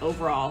 but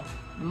overall,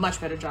 much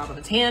better job on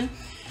the tan.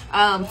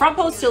 Front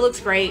pose still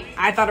looks great.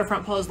 I thought her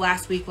front pose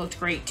last week looked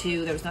great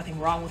too. There was nothing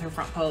wrong with her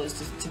front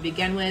pose to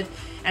begin with.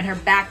 And her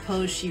back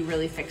pose, she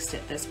really fixed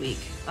it this week.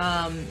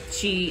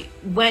 She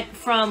went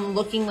from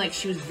looking like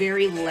she was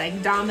very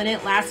leg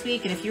dominant last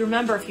week. And if you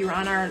remember, if you were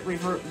on our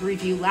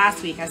review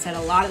last week, I said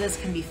a lot of this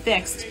can be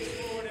fixed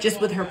just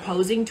with her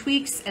posing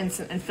tweaks and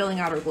filling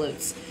out her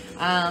glutes.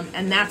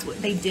 And that's what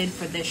they did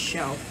for this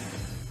show.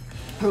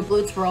 Her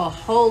glutes were a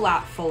whole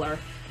lot fuller.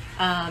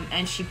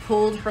 And she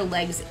pulled her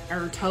legs,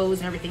 her toes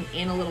and everything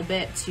in a little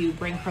bit to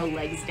bring her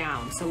legs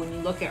down. So when you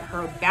look at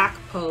her back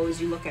pose,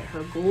 you look at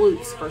her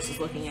glutes versus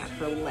looking at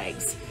her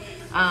legs.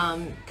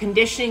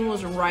 Conditioning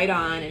was right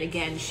on, and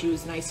again, she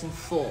was nice and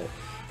full.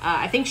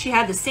 I think she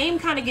had the same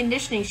kind of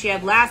conditioning she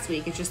had last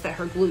week. It's just that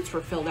her glutes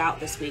were filled out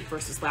this week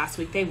versus last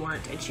week they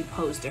weren't, and she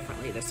posed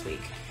differently this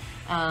week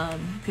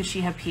because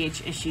she had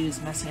pH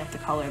issues messing up the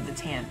color of the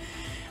tan.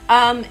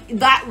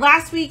 That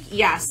last week,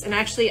 yes, and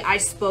actually I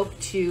spoke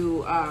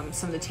to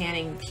some of the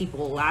tanning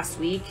people last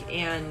week,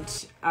 and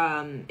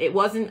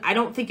I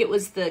don't think it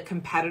was the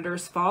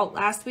competitor's fault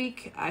last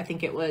week. I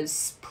think it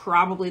was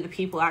probably the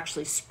people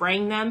actually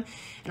spraying them,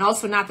 and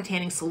also not the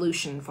tanning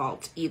solution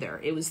fault either.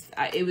 It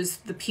was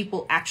the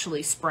people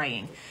actually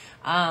spraying.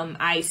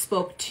 I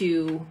spoke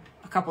to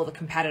a couple of the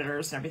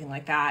competitors and everything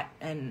like that,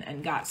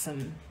 and got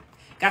some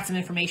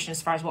information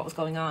as far as what was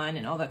going on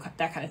and all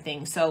that kind of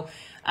thing. So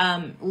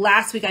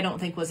last week I don't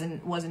think was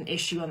an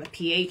issue on the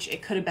pH.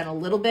 It could have been a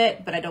little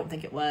bit, but I don't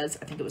think it was.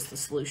 I think it was the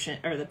solution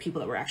or the people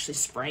that were actually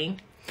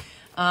spraying.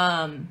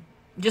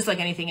 Just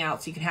like anything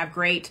else, you can have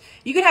great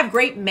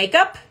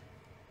makeup,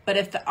 but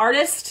if the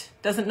artist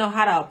doesn't know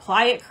how to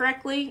apply it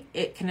correctly,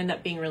 it can end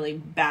up being really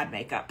bad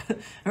makeup,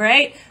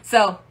 right?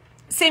 So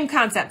same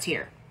concept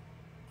here.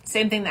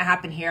 Same thing that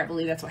happened here. I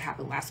believe that's what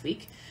happened last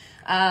week.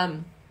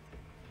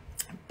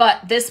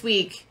 But this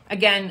week,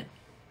 again,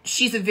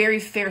 she's a very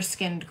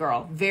fair-skinned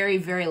girl, very,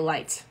 very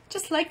light,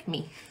 just like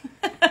me.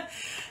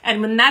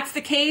 And when that's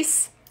the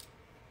case,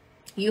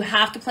 you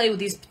have to play with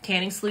these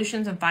tanning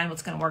solutions and find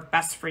what's going to work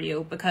best for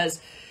you,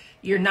 because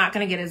you're not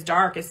going to get as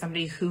dark as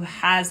somebody who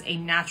has a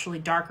naturally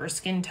darker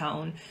skin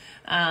tone.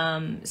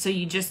 So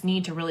you just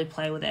need to really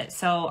play with it.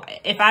 So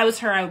if I was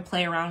her, I would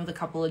play around with a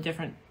couple of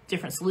different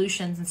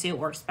solutions and see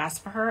what works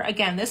best for her.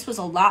 Again, this was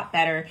a lot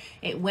better.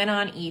 It went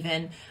on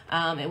even.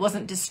 It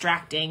wasn't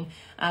distracting,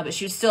 but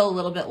she was still a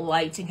little bit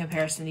light in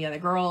comparison to the other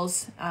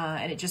girls.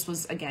 And it just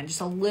was, again,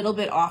 just a little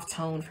bit off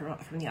tone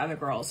from the other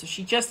girls. So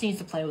she just needs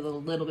to play with it a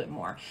little bit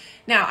more.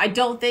 Now, I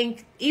don't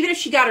think, even if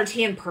she got her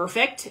tan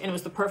perfect and it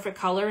was the perfect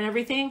color and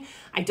everything,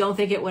 I don't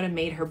think it would have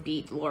made her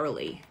beat Laura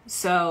Lee.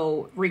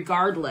 So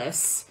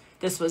regardless,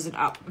 this was an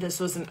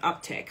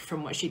uptick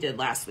from what she did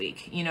last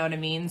week. You know what I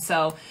mean?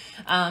 So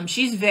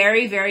she's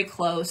very, very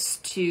close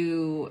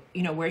to,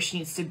 where she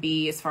needs to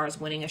be as far as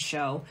winning a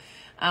show.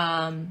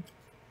 I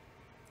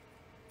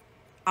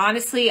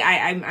honestly,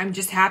 I'm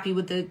just happy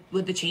with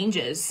the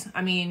changes.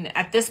 I mean,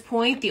 at this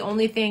point, the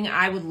only thing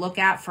I would look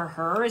at for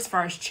her as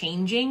far as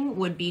changing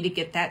would be to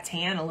get that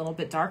tan a little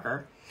bit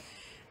darker.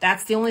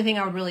 That's the only thing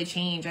I would really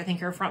change. I think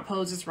her front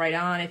pose is right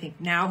on. I think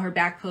now her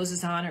back pose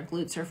is on. Her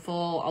glutes are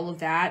full, all of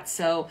that.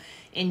 So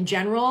in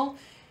general,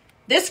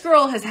 this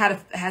girl has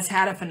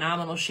had a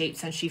phenomenal shape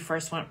since she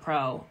first went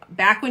pro.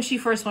 Back when she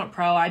first went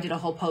pro, I did a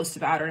whole post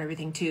about her and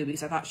everything too,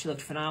 because I thought she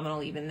looked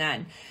phenomenal even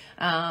then.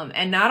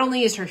 And not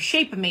only is her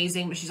shape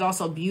amazing, but she's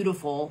also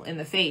beautiful in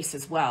the face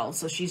as well.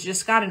 So she's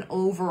just got an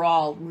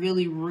overall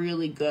really,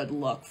 really good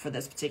look for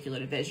this particular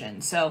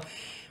division. So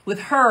with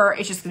her,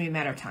 it's just going to be a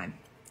matter of time.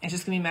 It's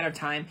just going to be a matter of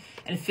time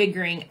and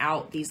figuring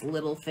out these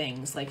little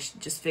things, like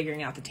just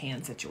figuring out the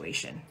tan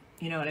situation.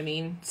 You know what I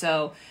mean?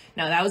 So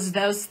no, that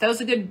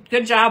was a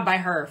good job by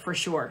her for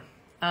sure.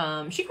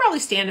 She could probably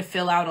stand to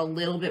fill out a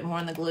little bit more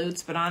on the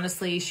glutes, but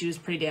honestly, she was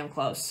pretty damn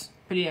close.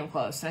 Pretty damn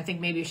close. And I think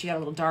maybe if she got a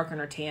little darker in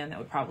her tan, that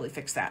would probably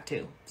fix that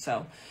too.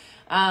 So,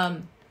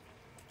 and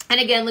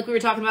again, like we were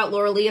talking about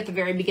Laura Lee at the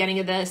very beginning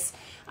of this,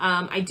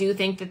 I do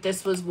think that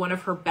this was one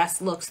of her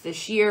best looks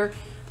this year.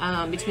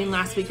 Between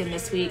last week and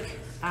this week,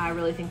 I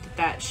really think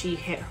that she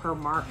hit her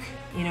mark.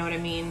 You know what I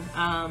mean?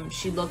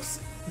 She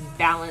looks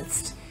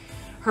balanced.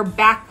 Her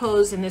back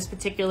pose in this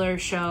particular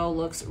show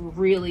looks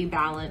really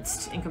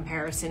balanced in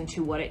comparison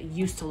to what it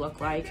used to look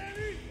like.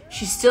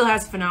 She still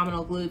has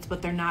phenomenal glutes,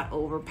 but they're not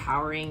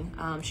overpowering.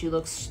 She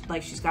looks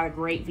like she's got a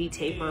great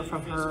V-taper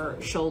from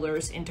her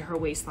shoulders into her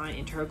waistline,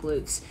 into her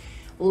glutes.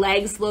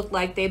 Legs look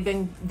like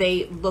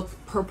they look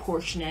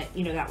proportionate.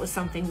 You know, that was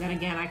something that,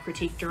 again, I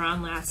critiqued her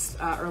on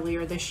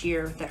earlier this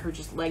year, that her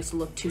legs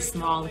look too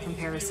small in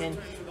comparison.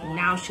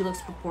 Now she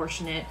looks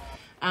proportionate.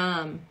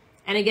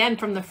 And again,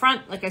 from the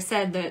front, like I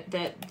said,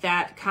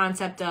 that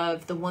concept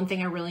of the one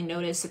thing I really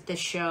noticed at this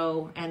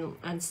show and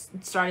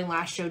starting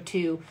last show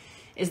too,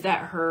 is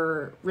that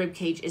her rib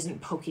cage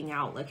isn't poking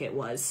out like it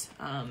was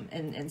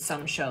in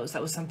some shows.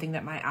 That was something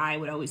that my eye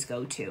would always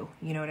go to.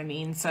 You know what I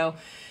mean? So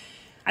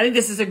I think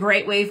this is a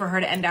great way for her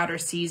to end out her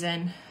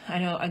season. I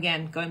know,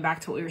 again, going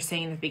back to what we were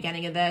saying at the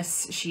beginning of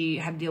this, she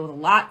had to deal with a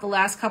lot the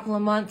last couple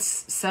of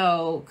months.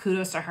 So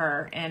kudos to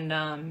her,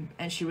 and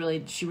she really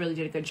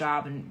did a good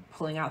job in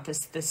pulling out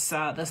this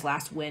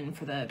last win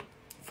for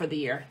the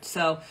year.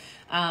 So,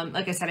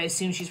 like I said, I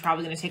assume she's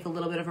probably going to take a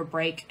little bit of a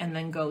break and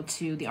then go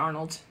to the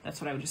Arnold.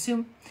 That's what I would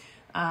assume,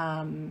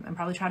 and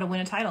probably try to win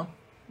a title.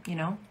 You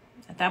know,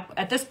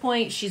 at this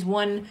point, she's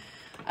won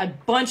a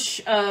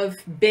bunch of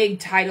big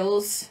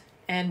titles.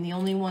 And the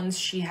only ones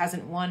she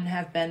hasn't won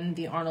have been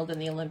the Arnold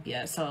and the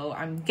Olympia. So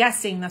I'm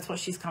guessing that's what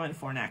she's coming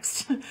for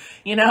next.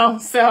 You know,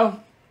 so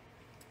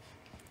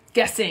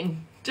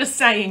guessing, just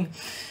saying.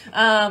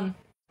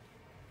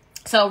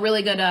 So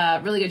really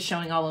good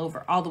showing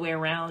all the way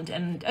around.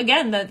 And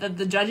again,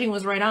 the judging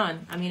was right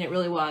on. I mean, it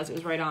really was. It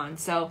was right on.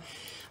 So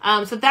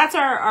so that's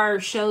our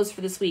shows for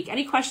this week.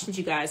 Any questions,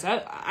 you guys?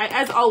 I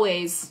as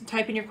always,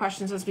 type in your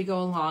questions as we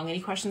go along. Any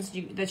questions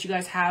that you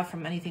guys have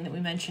from anything that we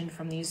mentioned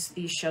from these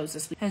shows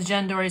this week? As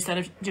Jen Dory said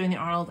of doing the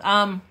Arnold,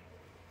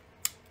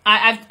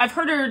 I've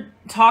heard her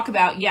talk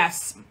about,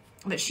 yes,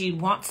 that she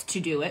wants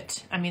to do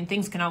it. I mean,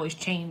 things can always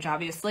change,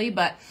 obviously,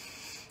 but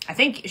I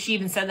think she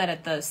even said that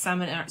at the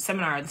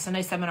seminar, the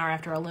Sunday seminar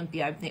after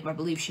Olympia. I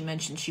believe she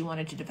mentioned she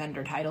wanted to defend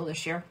her title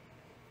this year.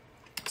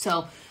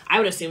 So I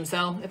would assume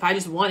so. If I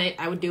just won it,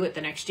 I would do it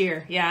the next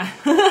year. Yeah.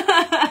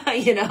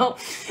 You know,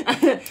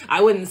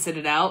 I wouldn't sit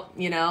it out.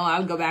 You know, I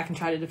would go back and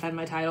try to defend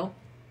my title.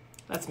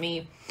 That's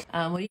me.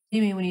 What do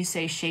you mean when you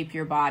say shape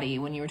your body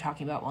when you were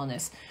talking about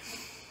wellness?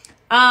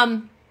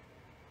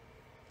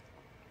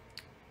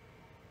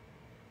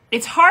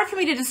 It's hard for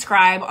me to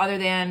describe other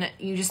than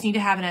you just need to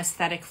have an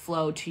aesthetic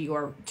flow to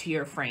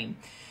your frame.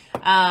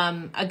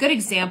 A good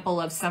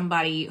example of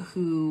somebody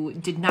who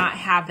did not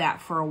have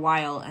that for a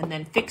while and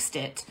then fixed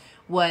it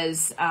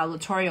was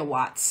Latoya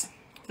Watts.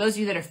 Those of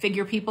you that are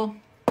figure people,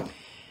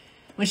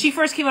 when she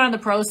first came out on the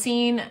pro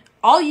scene,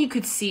 all you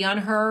could see on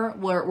her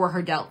were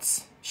her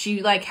delts.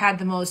 She like had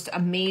the most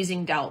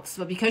amazing delts,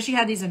 but because she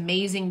had these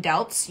amazing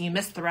delts, you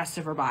missed the rest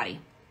of her body,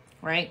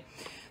 right?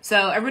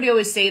 So everybody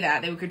always say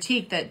that. They would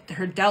critique that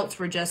her delts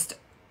were just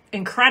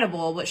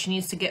incredible, but she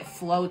needs to get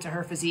flow to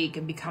her physique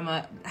and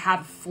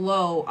have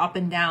flow up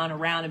and down,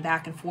 around and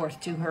back and forth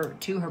to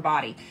her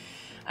body.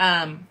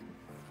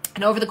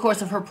 And over the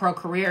course of her pro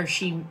career,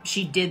 she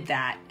did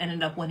that,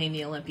 ended up winning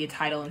the Olympia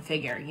title in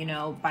figure, you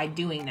know, by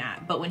doing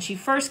that. But when she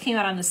first came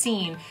out on the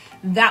scene,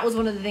 that was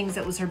one of the things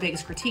that was her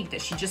biggest critique,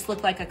 that she just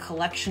looked like a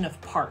collection of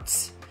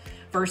parts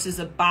versus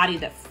a body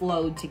that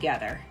flowed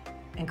together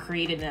and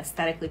created an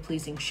aesthetically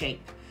pleasing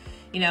shape.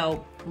 You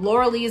know,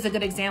 Laura Lee is a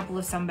good example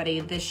of somebody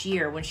this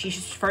year. When she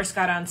first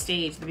got on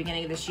stage at the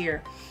beginning of this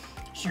year,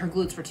 her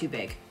glutes were too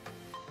big.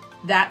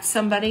 That's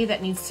somebody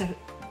that needs to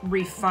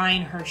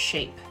refine her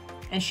shape.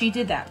 And she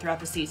did that throughout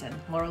the season.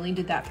 Laura Lee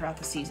did that throughout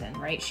the season,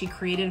 right? She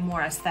created a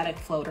more aesthetic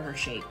flow to her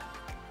shape,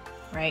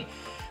 right?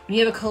 When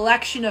you have a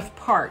collection of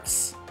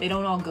parts, they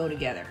don't all go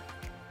together.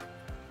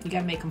 You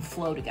gotta make them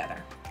flow together,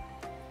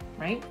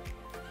 right?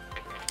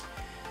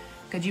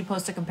 Could you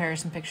post a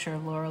comparison picture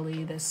of Laura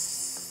Lee?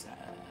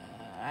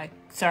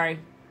 Sorry,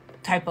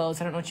 typos.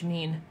 I don't know what you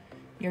mean.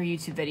 Your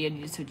YouTube video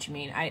needs what you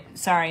mean.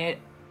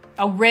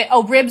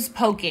 Ribs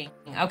poking.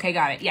 Okay,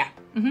 got it. Yeah.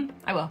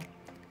 I will.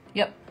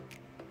 Yep.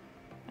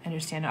 I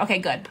understand. Okay,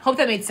 good. Hope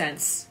that made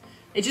sense.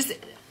 It just,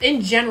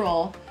 in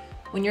general,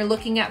 when you're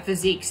looking at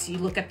physiques, you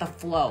look at the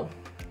flow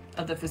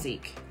of the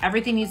physique.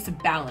 Everything needs to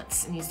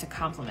balance. It needs to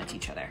complement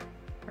each other,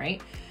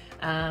 right?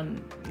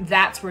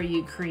 That's where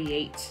you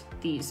create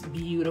these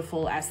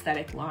beautiful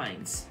aesthetic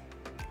lines,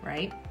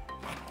 right?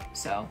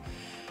 So,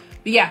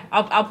 but yeah,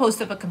 I'll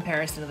post up a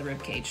comparison of the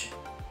rib cage.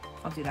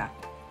 I'll do that.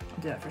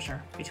 I'll do that for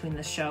sure. Between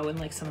this show and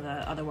like some of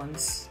the other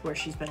ones where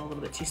she's been a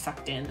little bit too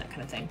sucked in, that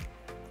kind of thing.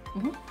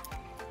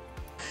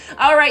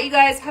 All right, you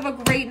guys, have a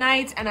great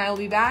night, and I will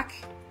be back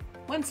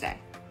Wednesday.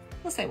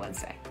 We'll say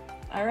Wednesday.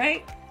 All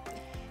right?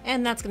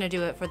 And that's going to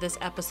do it for this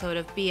episode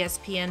of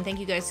BSPN.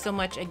 Thank you guys so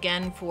much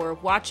again for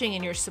watching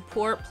and your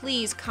support.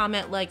 Please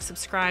comment, like,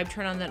 subscribe,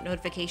 turn on that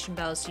notification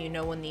bell so you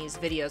know when these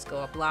videos go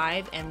up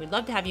live. And we'd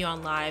love to have you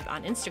on live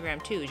on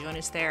Instagram too. Join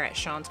us there at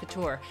Shawn's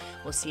Couture.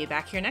 We'll see you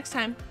back here next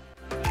time.